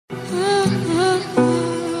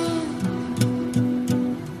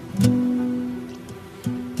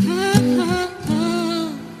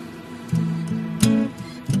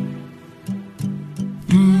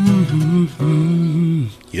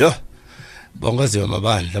Bongeziwe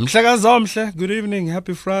Mabandla. Mhlekazi omhle, good evening,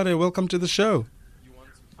 happy Friday, welcome to the show.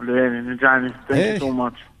 Thank you so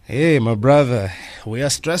much. Hey, my brother, we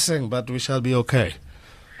are stressing, but we shall be okay.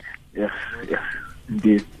 Yes,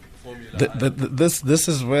 indeed. This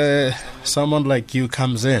is where someone like you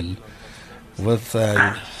comes in with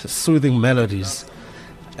soothing melodies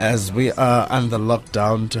as we are under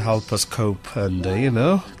lockdown to help us cope and,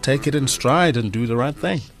 take it in stride and do the right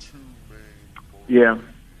thing. Yeah,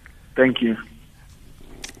 thank you.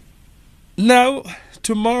 Now,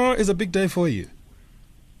 tomorrow is a big day for you.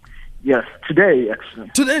 Yes, today actually.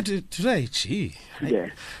 Today, gee.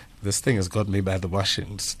 Today. This thing has got me by the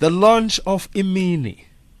washings. The launch of iimini.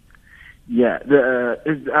 Yeah,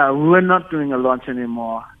 we're not doing a launch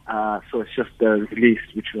anymore, so it's just the release,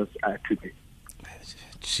 which was today.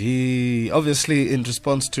 Gee, obviously in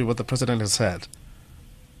response to what the president has said.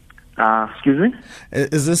 Excuse me?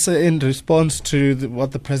 Is this in response to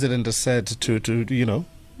what the president has said to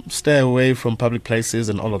stay away from public places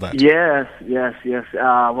and all of that? Yes.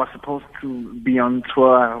 I was supposed to be on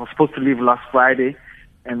tour. I was supposed to leave last Friday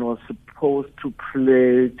and was supposed to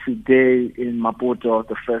play today in Maputo,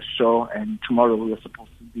 the first show, and tomorrow we were supposed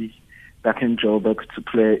to be back in Joburg to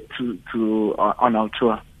play on our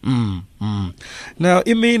tour. Now,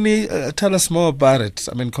 iimini, tell us more about it.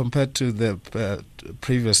 I mean, compared to the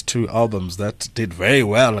previous two albums that did very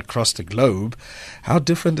well across the globe, how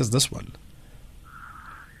different is this one?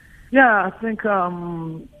 Yeah, I think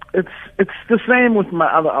it's the same with my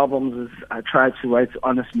other albums. Is I try to write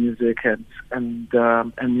honest music and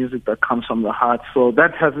music that comes from the heart. So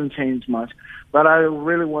that hasn't changed much. But I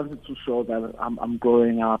really wanted to show that I'm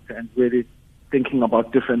growing up and really thinking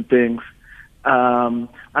about different things.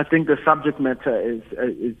 I think the subject matter is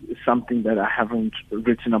something that I haven't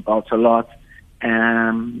written about a lot.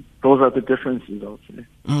 And those are the differences, I would say.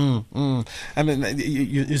 I mean,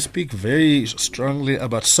 you speak very strongly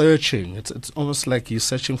about searching. It's almost like you're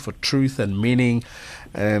searching for truth and meaning,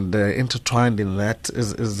 and intertwined in that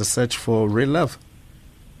is the search for real love.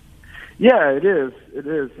 Yeah, it is.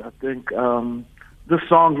 I think the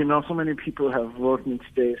song, so many people have wrote me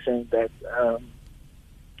today saying that,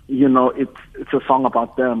 it's a song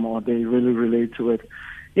about them, or they really relate to it.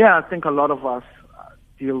 Yeah, I think a lot of us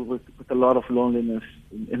deal with a lot of loneliness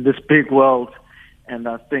in this big world, and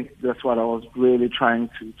I think that's what I was really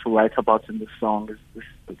trying to write about in this song, is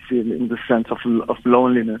this feeling, the sense of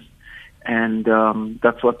loneliness, and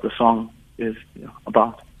that's what the song is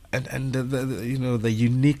about. And the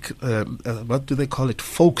unique what do they call it,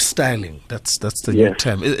 folk styling? That's the new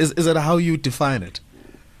term. Is that how you define it?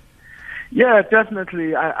 Yeah,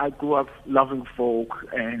 definitely. I grew up loving folk,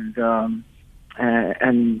 and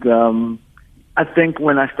I think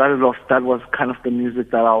when I started off, that was kind of the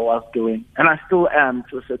music that I was doing, and I still am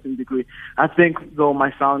to a certain degree. I think, though,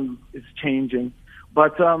 my sound is changing,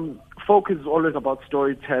 but folk is always about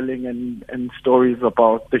storytelling and stories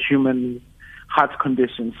about the human heart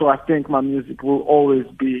condition. So I think my music will always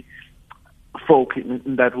be folk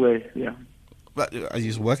in that way. Yeah. But are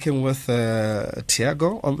you working with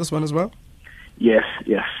Tiago on this one as well? Yes.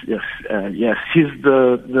 Yes. He's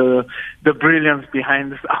the brilliance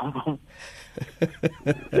behind this album.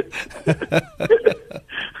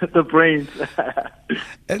 The brains.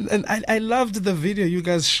 and I loved the video you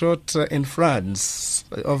guys shot in France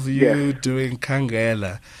of you doing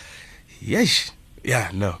Kangela. Yes.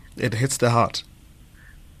 Yeah, no, it hits the heart.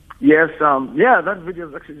 Yes, that video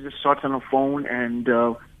is actually just shot on a phone, and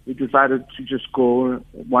we decided to just go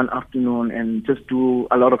one afternoon and just do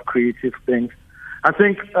a lot of creative things. I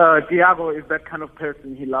think Diego is that kind of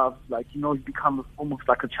person. He loves, he becomes almost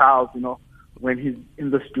like a child, when he's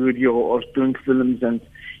in the studio or doing films, and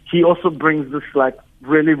he also brings this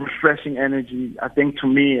really refreshing energy, I think, to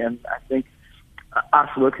me, and I think us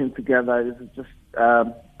working together is just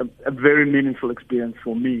a very meaningful experience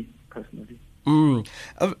for me personally.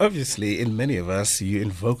 Obviously, in many of us, you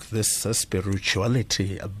invoke this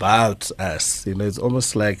spirituality about us. It's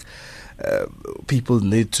almost like people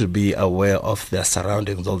need to be aware of their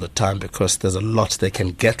surroundings all the time, because there's a lot they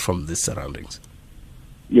can get from these surroundings.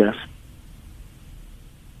 Yes.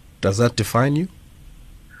 Does that define you?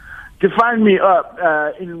 Define me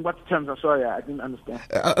in what terms? I'm sorry, I didn't understand.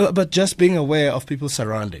 But just being aware of people's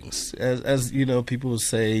surroundings. As people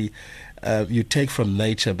say, you take from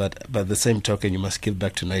nature, but by the same token, you must give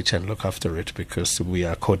back to nature and look after it, because we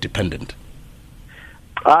are codependent.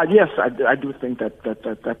 Yes, I do think that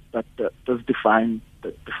does define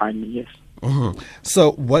me, yes. Mm-hmm.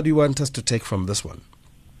 So what do you want us to take from this one?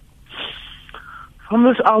 From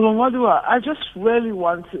this album, I just really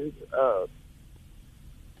wanted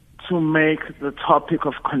to make the topic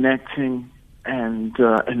of connecting and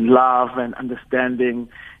love and understanding,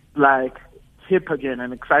 like hip again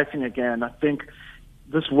and exciting again. I think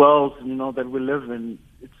this world, that we live in,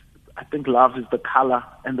 I think love is the color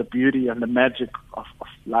and the beauty and the magic of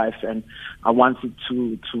life, and I wanted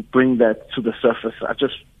to bring that to the surface.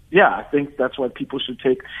 I think that's what people should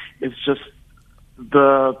take. It's just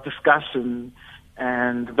the discussion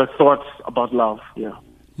and the thoughts about love. Yeah.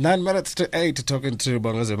 9 minutes to 8, talking to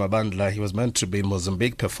Bongeziwe Mabandla. He was meant to be in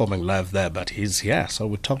Mozambique performing live there, but he's here, so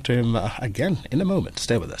we'll talk to him again in a moment.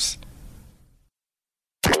 Stay with us.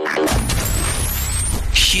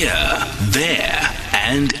 Here, there,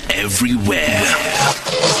 and everywhere.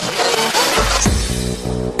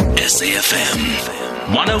 SAFM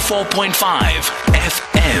 104.5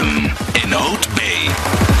 FM in Hout Bay.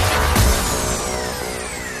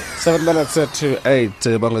 7 minutes to 8.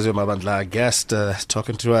 Bongeziwe Mabandla, guest,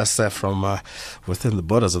 talking to us from within the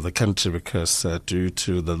borders of the country because due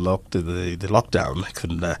to the lockdown,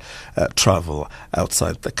 couldn't travel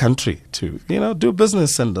outside the country to do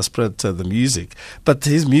business and spread the music. But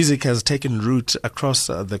his music has taken root across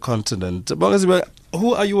the continent. Bongeziwe,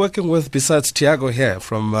 who are you working with besides Tiago here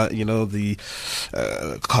from the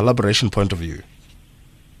collaboration point of view?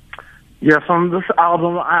 Yeah, from this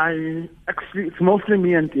album, it's mostly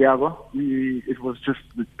me and Tiago. It was just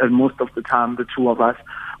most of the time the two of us.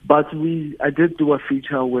 But I did do a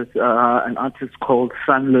feature with an artist called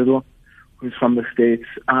Sun Little, who's from the States.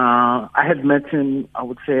 I had met him, I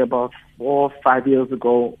would say, about 4 or 5 years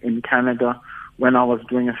ago in Canada when I was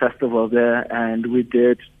doing a festival there, and we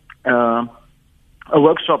did a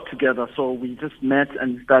workshop together. So we just met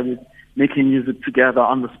and started making music together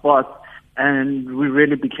on the spot. And we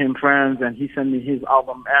really became friends, and he sent me his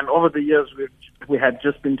album. And over the years, we had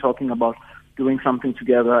just been talking about doing something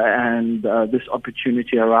together, and this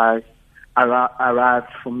opportunity arrived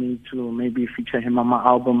for me to maybe feature him on my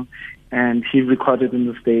album. And he recorded in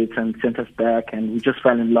the States and sent us back, and we just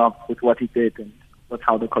fell in love with what he did, and that's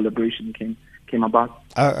how the collaboration came about.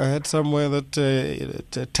 I heard somewhere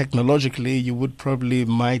that technologically you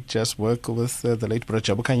might just work with the late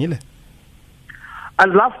Jabu Kanyile. I'd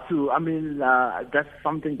love to. I mean, that's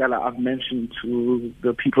something that I've mentioned to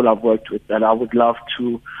the people I've worked with, that I would love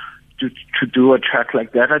to do a track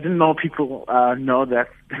like that. I didn't know people know that.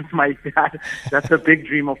 That's a big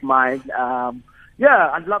dream of mine.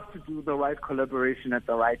 I'd love to do the right collaboration at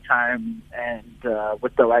the right time and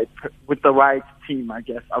with the right team, I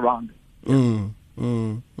guess, around it.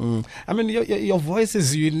 I mean, your voice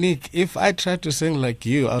is unique. If I tried to sing like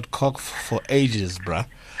you, I'd cock for ages, bruh.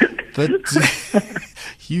 But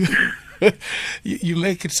you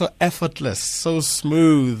make it so effortless, so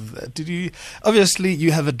smooth. Obviously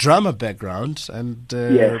you have a drama background, and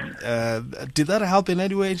yes. Did that help in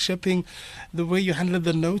any way in shaping the way you handle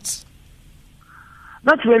the notes?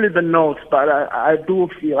 Not really the notes, but I do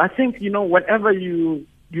feel. I think whatever you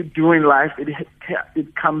do in life,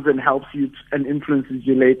 it comes and helps you and influences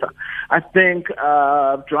you later. I think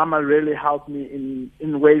drama really helped me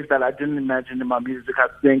in ways that I didn't imagine in my music. I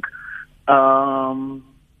think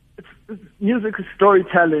music is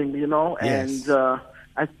storytelling, Yes. and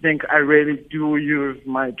I think I really do use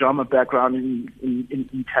my drama background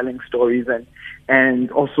in telling stories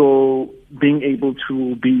and also being able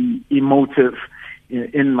to be emotive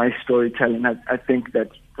in my storytelling. I think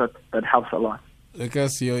that helps a lot.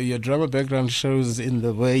 Because your drama background shows in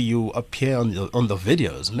the way you appear on the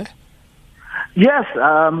videos, ne? Yes,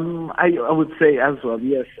 I would say as well,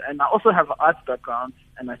 yes. And I also have an art background,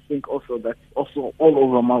 and I think also that's also all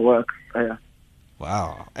over my work.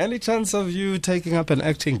 Wow. Any chance of you taking up an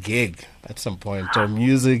acting gig at some point, or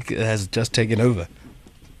music has just taken over?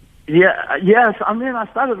 Yeah, yes. I mean, I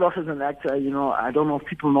started off as an actor. I don't know if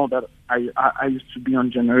people know that I used to be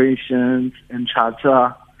on Generations and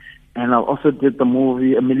Cha-Cha, and I also did the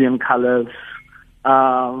movie A Million Colors.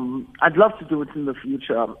 I'd love to do it in the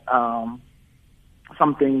future.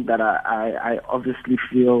 Something that I obviously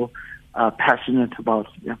feel passionate about.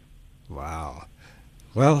 Yeah. Wow.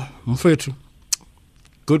 Well, Mfethu,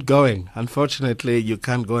 good going. Unfortunately, you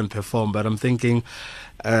can't go and perform, but I'm thinking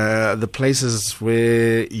the places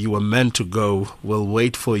where you were meant to go will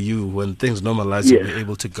wait for you when things normalize. Yes. You'll be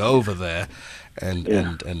able to go over there and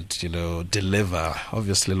deliver.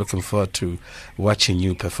 Obviously, looking forward to watching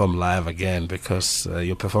you perform live again, because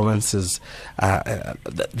your performances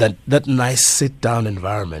that nice sit down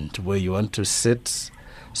environment where you want to sit,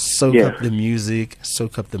 soak up the music,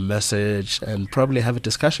 soak up the message, and probably have a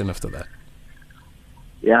discussion after that.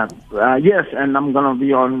 Yeah, yes, and I'm gonna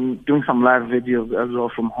be doing some live videos as well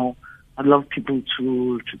from home. I'd love people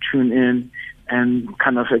to tune in and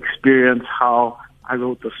kind of experience how I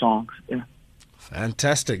wrote the songs. Yeah.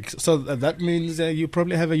 Fantastic. So that means you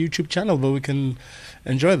probably have a YouTube channel where we can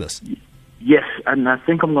enjoy this. Yes, and I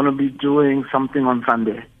think I'm going to be doing something on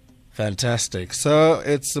Sunday. Fantastic. So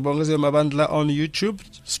it's Bongeziwe Mabandla on YouTube,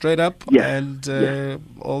 straight up, and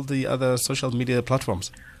all the other social media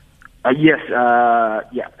platforms. Yes,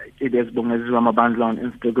 it is Bongeziwe Mabandla on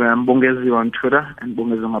Instagram, Bongeziwe on Twitter, and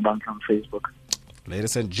Bongeziwe Mabandla on Facebook.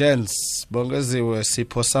 Ladies and gents, Bongeziwe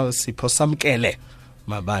sipho samkele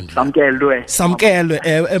Mabandla.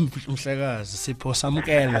 Samkelwe mhlekazi sipho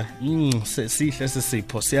samkele. Sihle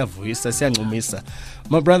sisipho siyavuyisa siyanqumisa.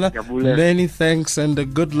 My brother, many thanks and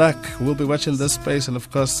good luck. We'll be watching this space, and of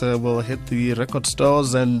course we'll hit the record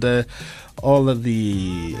stores and all of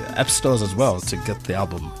the app stores as well to get the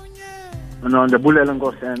album. And I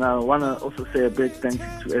want to also say a big thank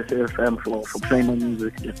you to SAFM for playing my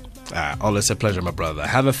music. Always a pleasure, my brother.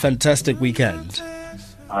 Have a fantastic weekend.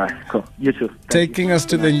 All right, cool. You too. Taking us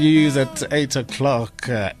to the news at 8 o'clock,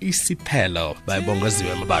 Isipelo by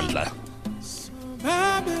Bongeziwe Mabandla.